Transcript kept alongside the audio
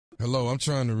Hello, I'm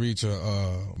trying to reach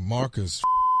Marcus.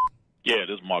 Yeah,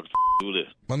 this is Marcus. Who this?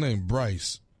 My name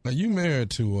Bryce. Now you married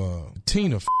to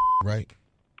Tina, right?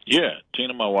 Yeah,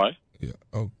 Tina, my wife. Yeah.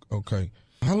 Oh, okay.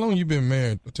 How long you been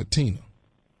married to Tina?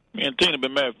 Me and Tina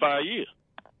been married 5 years.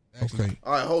 Okay.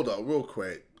 All right, hold on, real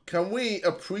quick. Can we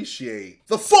appreciate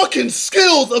the fucking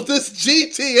skills of this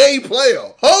GTA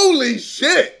player? Holy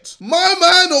shit! My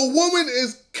man or woman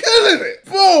is killing it,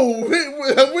 bro.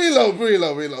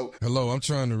 Reload. Hello, I'm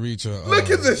trying to reach Look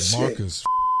at this Marcus.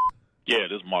 shit. Yeah,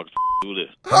 this is Marcus. Who this?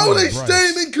 How are they Bryce.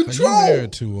 staying in Now, control? you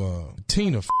married to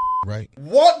Tina, right?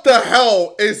 What the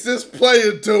hell is this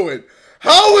player doing?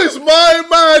 How is my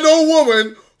man or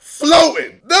woman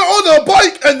floating? They're on a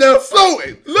bike and they're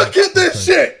floating. Look at this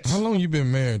shit. How long you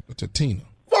been married to Tina?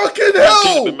 Fucking Tina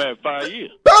hell. been married 5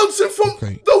 years. Bouncing from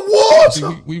Okay. the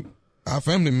water. See, we our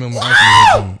family member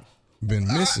actually has been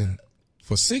missing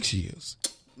for 6 years.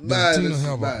 Man, Does Tina this is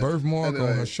have a mad. birthmark on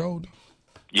Anyway. her shoulder?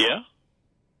 Yeah.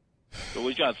 So what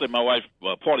you trying to say? My wife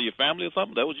part of your family or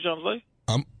something? That what you trying to say?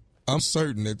 I'm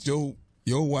certain that your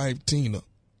wife Tina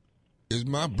is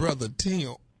my brother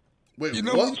Tim. Wait, You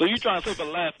know what? So you trying to say for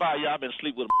the last 5 years I've been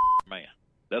asleep with a man?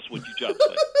 That's what you trying to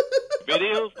say? If it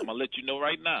is, I'm gonna let you know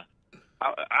right now.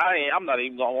 I'm not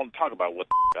even gonna want to talk about what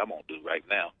I'm gonna do right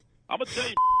now. I'm gonna tell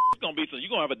you, it's gonna be so you're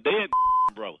gonna have a dead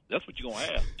brother. That's what you're gonna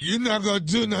have. You're not gonna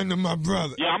do nothing to my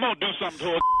brother. Yeah, I'm gonna do something to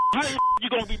her. How you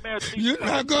gonna be married to me? You're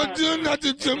not gonna do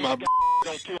nothing to my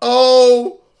brother.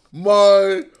 Oh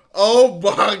my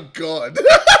God.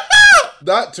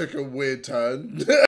 That took a weird turn.